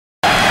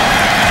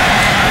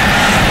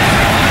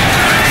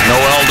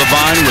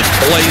line with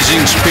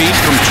blazing speed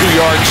from 2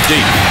 yards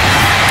deep.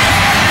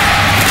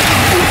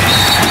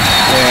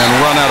 And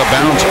run out of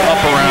bounds up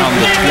around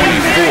the 24.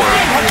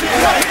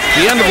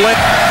 The end of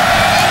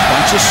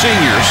bunch of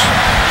seniors.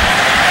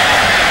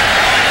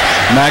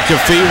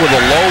 McAfee with a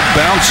low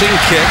bouncing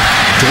kick.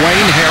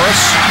 Dwayne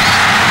Harris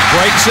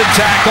breaks a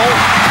tackle.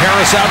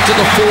 Harris out to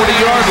the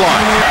 40-yard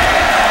line.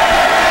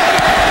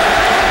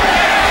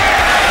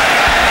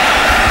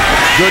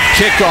 Good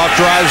kickoff,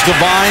 drives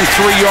Devine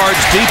 3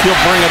 yards deep. He'll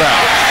bring it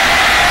out.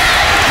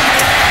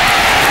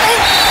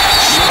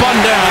 Spun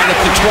down at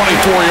the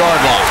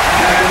 24-yard line.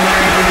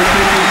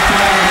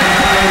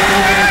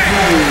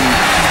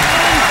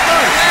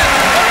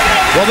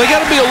 Well, they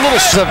got to be a little.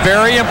 It's a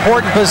very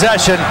important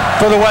possession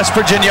for the West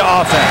Virginia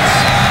offense.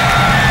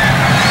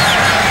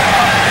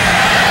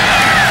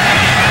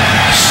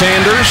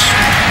 Sanders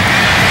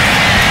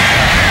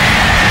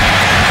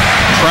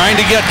trying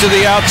to get to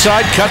the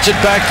outside, cuts it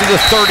back to the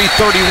 30,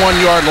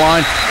 31-yard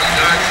line.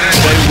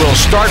 They will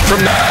start from.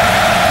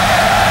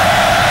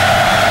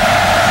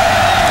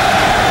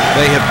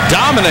 They have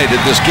dominated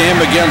this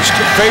game against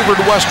favored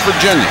West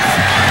Virginia.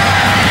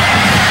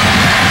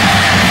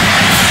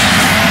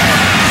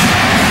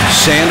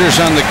 Sanders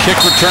on the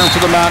kick return for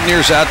the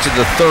Mountaineers out to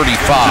the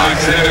 35.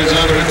 Sanders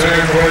on the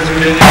return for West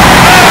Virginia.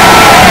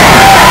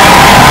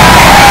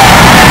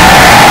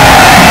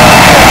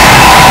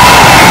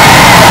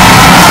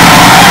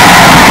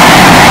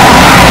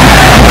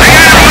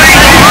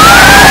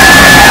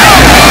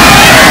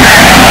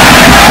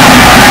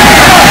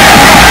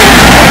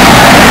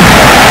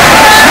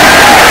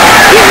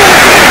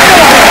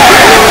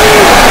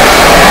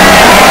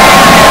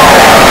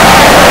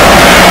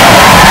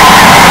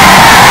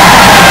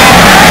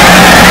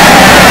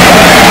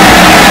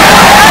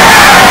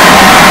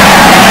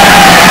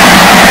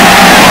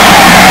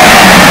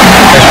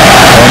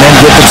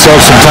 Get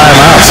themselves some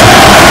timeouts.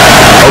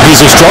 Hokies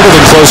have struggled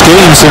in close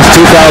games since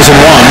 2001. Of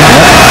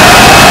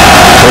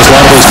course, a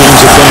lot of those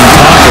games have been in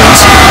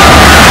conference.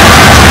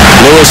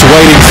 Lewis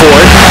waiting for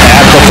it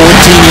at the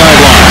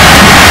 14-yard line.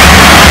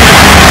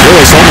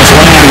 Lewis almost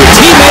ran into a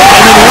teammate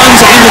and then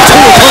runs into 2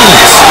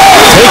 opponents.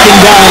 Taken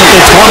down at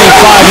the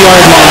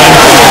 25-yard line.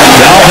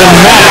 Dalvon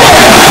Mack,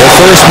 the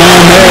first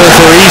man there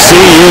for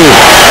ECU.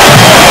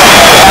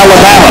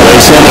 Alabama,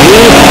 they send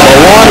him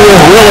along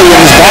with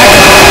Williams back.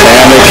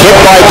 And the kick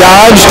by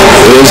Dodge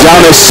is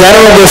down the center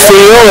of the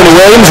field, and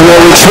Williams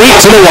will retreat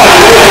to the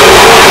right.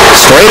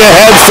 Straight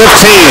ahead, 15.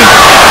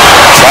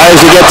 Tries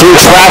to get through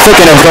traffic,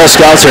 and NFL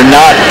scouts are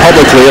not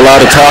publicly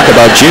allowed to talk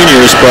about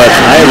juniors, but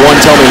I had one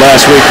tell me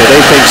last week that they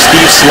think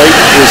Steve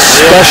Slayton is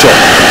special.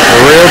 A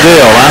real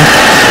deal, huh?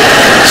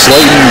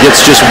 Slayton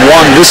gets just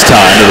one this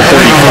time to the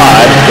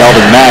 35.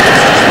 Dalvon Mack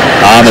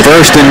on the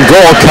first and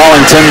goal.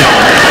 Collington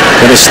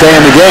going to stay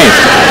in the game.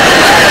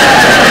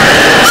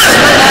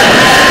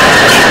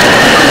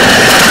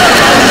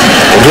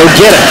 And he'll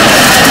get it.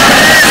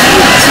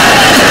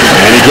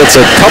 And he gets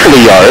a couple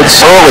of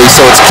yards early,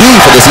 so it's key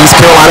for this East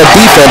Carolina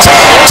defense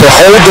to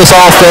hold this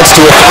offense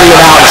to a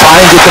 3-and-out, try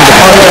and get them to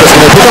punt it. They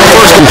pick up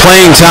first in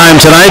playing time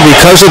tonight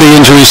because of the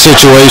injury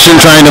situation,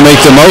 trying to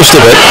make the most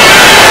of it.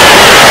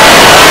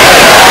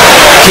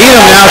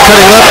 Keenum now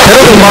cutting up,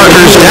 penalty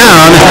markers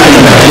down,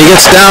 and he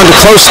gets down to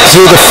close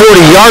to the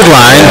 40-yard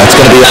line. That's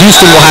going to be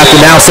Houston will have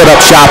to now set up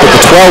shop at the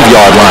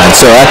 12-yard line,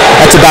 so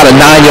that's about a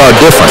 9-yard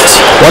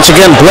difference. Once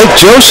again, Blake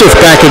Joseph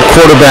back at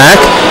quarterback,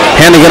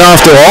 handing it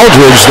off to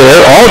Aldridge there.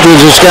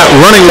 Aldridge has got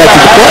running left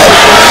of the play.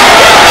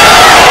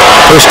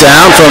 First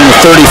down from the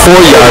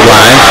 34-yard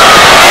line.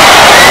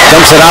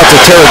 Dumps it out to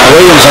Tarek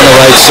Williams on the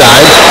right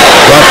side.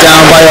 Brought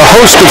down by a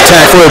host of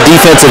tackle for a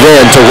defensive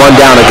end to run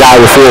down a guy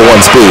with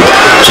 4-1 speed.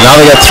 So now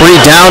they got 3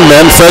 down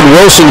men. Fred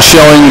Wilson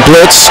showing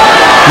blitz.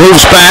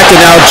 Moves back, and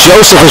now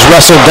Joseph is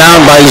wrestled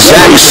down by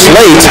Zach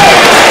Slate.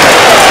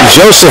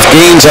 Joseph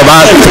gains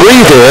about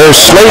 3 there.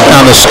 Slate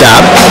on the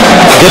stop.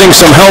 Getting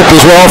some help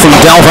as well from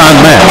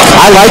Dalvon Mack.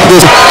 I like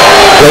this.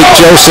 Blake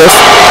Joseph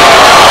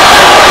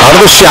out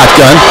of the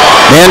shotgun.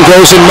 Man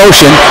goes in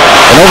motion.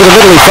 And over the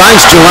middle he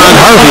finds Jerron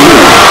Harvey.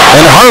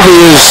 And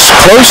Harvey is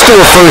close to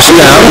a first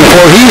down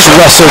before he's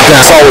wrestled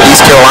down. Saw with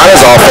East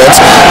Carolina's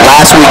offense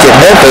last week at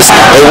Memphis.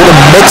 They want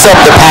to mix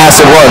up the pass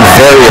and run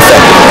very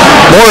effectively.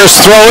 Morris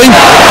throwing,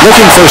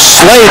 looking for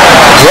Slate.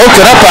 Broke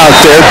it up out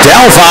there.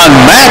 Dalvon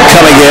Mack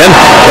coming in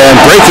and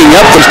breaking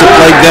up to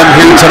play them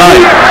here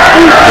tonight.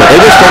 Yeah, they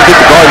just don't get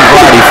the garden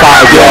variety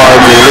 5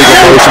 yards, the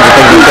illegal motions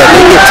and things like that.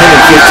 They get 10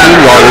 and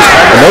 15 yarders,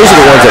 and those are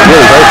the ones that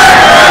really hurt.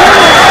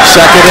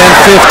 Second and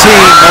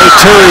 15.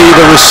 Moturi,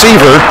 the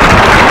receiver,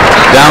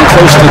 down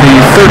close to the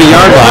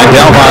 30-yard line.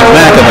 Dalvon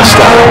Mack on the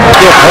stop.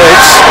 Skip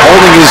Hurts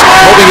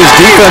hoping his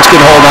defense can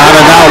hold on,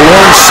 and now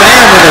Lawrence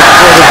Sam in the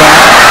quarterback.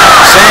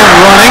 Sam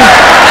running.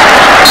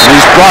 And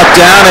he's brought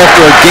down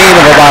after a gain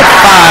of about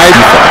 5.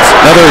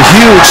 Another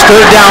huge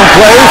third down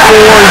play for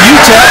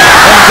UTEP.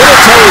 And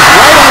Vinatieri is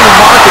right on the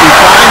mark, and he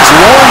finds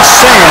Lawrence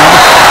Sam out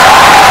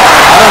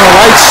on the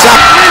right side.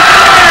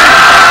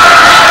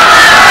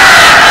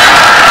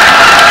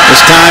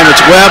 This time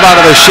it's Webb out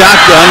of the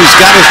shotgun. He's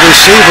got his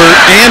receiver,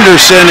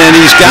 Anderson, and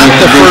he's got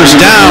the first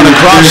down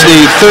across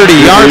the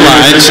 30-yard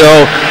line. So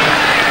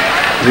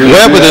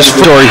Webb with his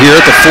story here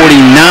at the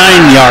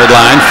 49-yard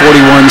line,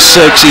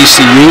 41-6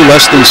 ECU,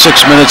 less than 6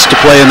 minutes to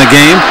play in the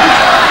game.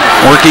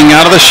 Working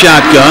out of the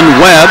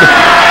shotgun, Webb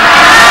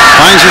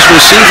finds his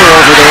receiver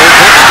over there,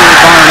 gets to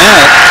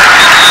Barnett.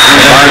 And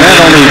Barnett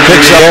only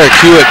picks up Eric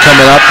Hewitt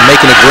coming up and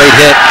making a great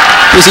hit.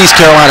 This East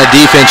Carolina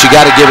defense, you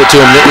got to give it to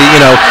them.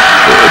 You know,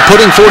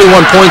 putting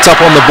 41 points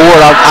up on the board,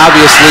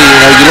 obviously,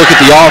 you look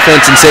at the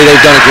offense and say they've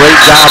done a great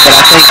job, but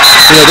I think,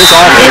 this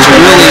offense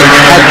really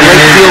had great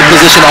field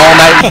position all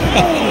night.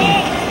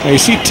 Now you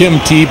see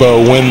Tim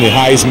Tebow win the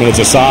Heisman as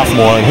a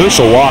sophomore, and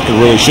Herschel Walker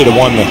really should have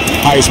won the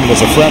Heisman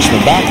as a freshman.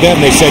 Back then,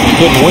 they said you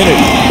couldn't win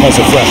it as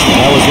a freshman.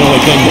 That was the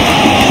only thing that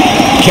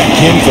kept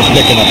him from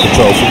picking up the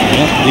trophy.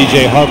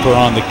 DJ Harper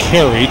on the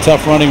carry.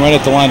 Tough running right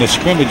at the line of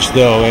scrimmage,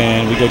 though,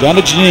 and we go down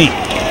to Janine.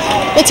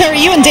 Well,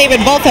 Terry, you and David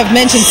both have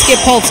mentioned Skip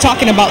Holtz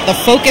talking about the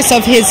focus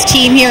of his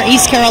team here,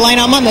 East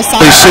Carolina. I'm on the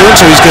side. Soon,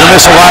 so he's going to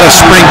miss a lot of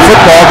spring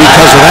football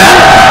because of that.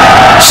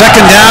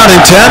 Second down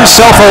and 10,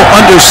 Selfo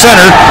under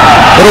center.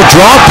 Little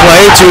draw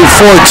play to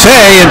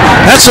Forte, and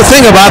that's the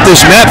thing about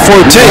this Matt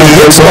Forte.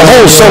 He hits the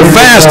hole so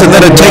fast, and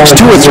then it takes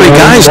 2 or 3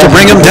 guys to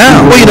bring him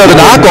down. Well, the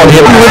knock on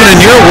him. We're living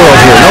in your world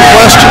here, no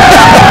question.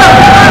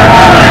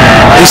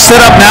 They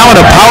set up now in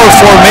a power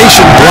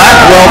formation.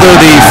 Blackwelder,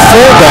 the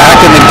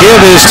fullback, and the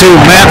give is to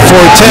Matt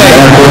Forte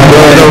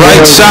on the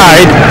right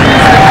side.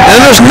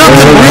 And there's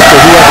nothing whoever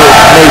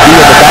may be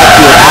in the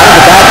backfield, out of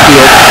the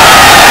backfield.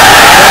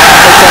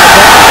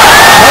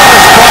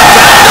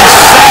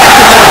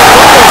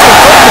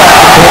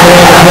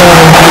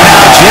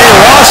 Now Jay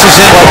Ross is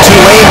in. Well,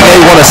 Tulane may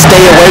want to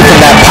stay away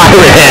from that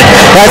pirate head.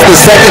 That's the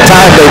second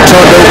time they've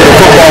turned over the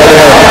football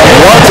there.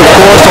 Once, of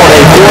course, on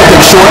a 4th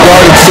and short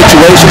yardage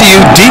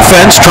situation.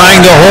 Defense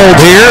trying to hold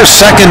here.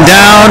 Second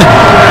down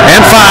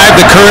and 5.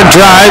 The current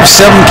drive,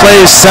 7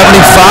 plays,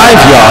 75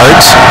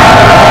 yards.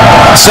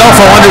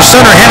 Selfo under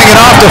center, handing it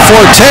off to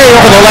Forte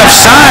over the left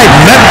side.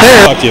 Met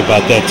there. Talk to you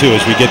about that too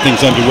as we get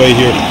things underway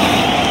here,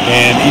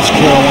 and East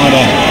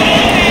Carolina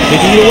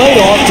taking it away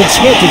to Austin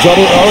Smith, who's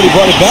already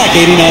brought it back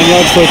 89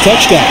 yards for a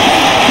touchdown.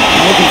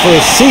 Looking for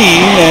a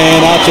seam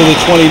and out to the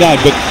 29.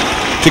 But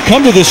to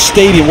come to this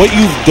stadium, what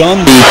you've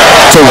done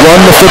to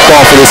run the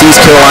football for this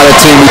East Carolina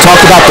team. We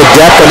talked about the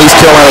depth on East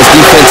Carolina's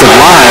defensive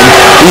line.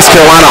 East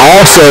Carolina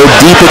also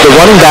deep at the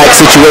running back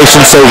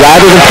situation, so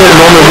rather than putting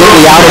Norman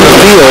Whitley out on the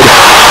field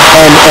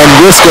and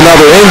risk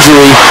another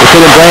injury, they put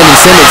in Brandon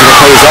Simmons and it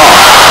pays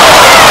off.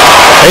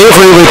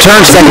 Avery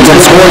returns second on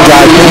scoring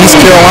drive. East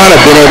Carolina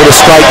been able to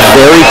strike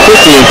very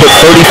quickly and put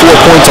 34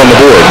 points on the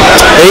board.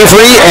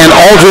 Avery and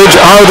Aldridge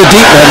are the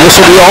deep men.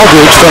 This will be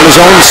Aldridge from his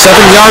own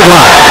 7-yard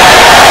line.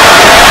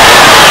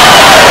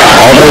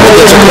 Aldridge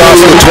gets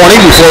across the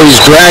 20 before he's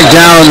dragged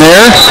down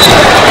there.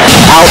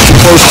 Out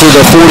close to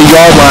the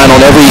 40-yard line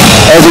on every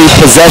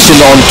possession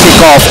on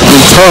kickoff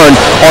return,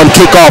 on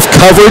kickoff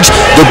coverage.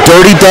 The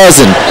Dirty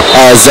Dozen,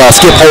 as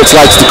Skip Holtz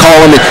likes to call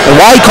him. And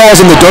why he calls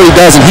him the Dirty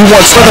Dozen, he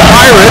wants for the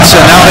Pirates,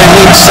 and now they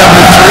lead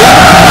 7-3.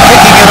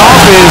 Kicking it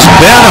off is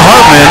Ben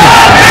Hartman.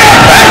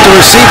 Back to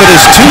receive it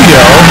is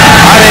Tuyo.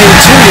 Ade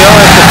Tuyo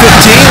at the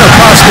 15,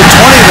 across the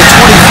 20, the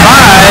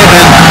 25,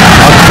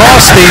 and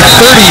across the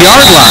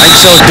 30-yard line.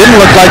 So it didn't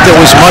look like there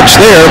was much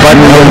there, but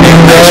a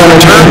nice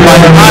return by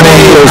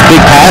Ade. Those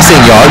big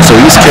passing yards, so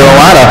East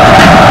Carolina,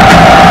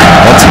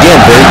 once again,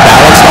 very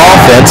balanced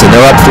offense, and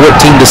they're up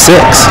 14-6.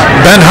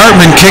 Ben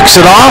Hartman kicks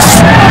it off.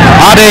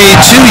 Ade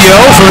Tuyo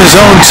from his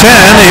own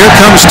 10. Here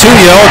comes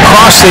Tuyo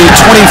across the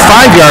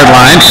 25-yard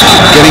line,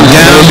 getting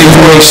down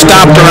before he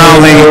stopped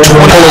around the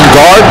 20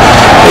 guard.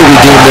 They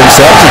redeemed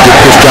themselves to get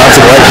Chris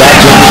Johnson right back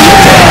in the game.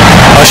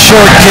 A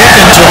short kick,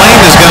 and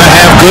Tulane is going to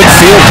have good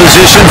field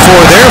position for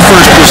their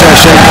first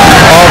possession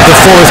of the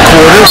 4th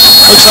quarter.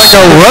 Looks like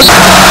a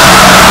rookie.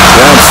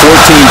 Down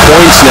 14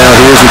 points now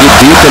here as we get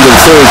deep into the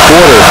 3rd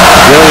quarter.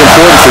 Very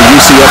important for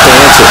UCF to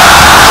answer.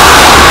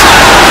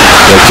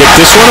 They'll kick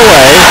this one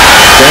away.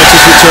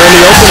 Francis returned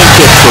the opening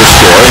kick for a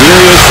score. Here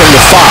he is from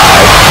the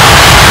 5.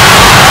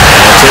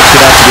 And takes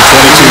it out to the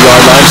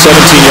 22-yard line.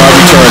 17-yard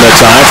return that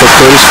time for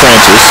Curtis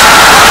Francis.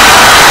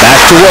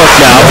 Back to work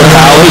now for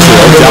Kyle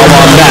Israel.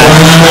 Dalvon Mack.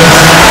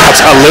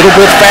 That's a little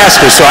bit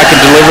faster so I can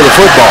deliver the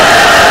football.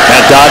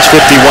 Matt Dodge,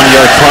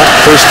 51-yard punt,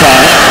 first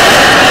time.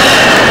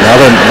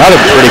 Another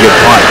pretty good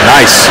punt.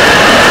 Nice.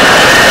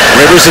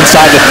 Rivers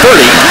inside the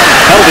 30.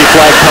 Penalty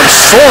flag comes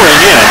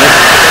soaring in.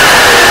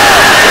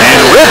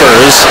 And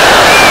Rivers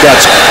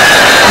gets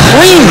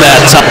clean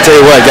that time. I'll tell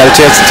you what, got a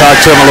chance to talk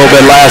to him a little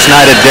bit last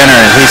night at dinner,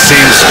 and he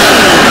seems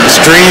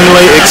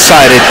extremely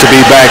excited to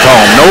be back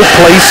home. No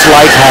place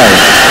like home.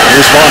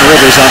 Here's Vaughn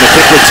Rivers on the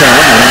kick return.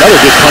 Another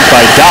good punt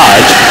by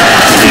Dodge.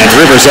 And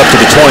Rivers up to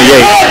the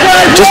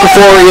 28. Just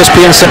before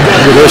ESPN said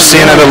we're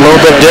seeing it a little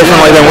bit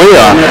differently than we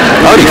are.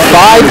 Already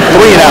 5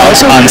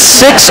 3-and-outs on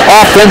 6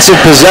 offensive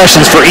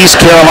possessions for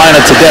East Carolina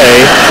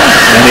today.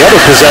 And the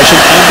other possession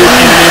ended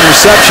in an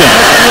interception.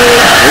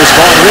 Here's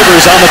Vaughn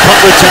Rivers on the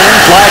punt return.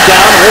 Flag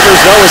down.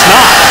 Rivers, though, is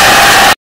not.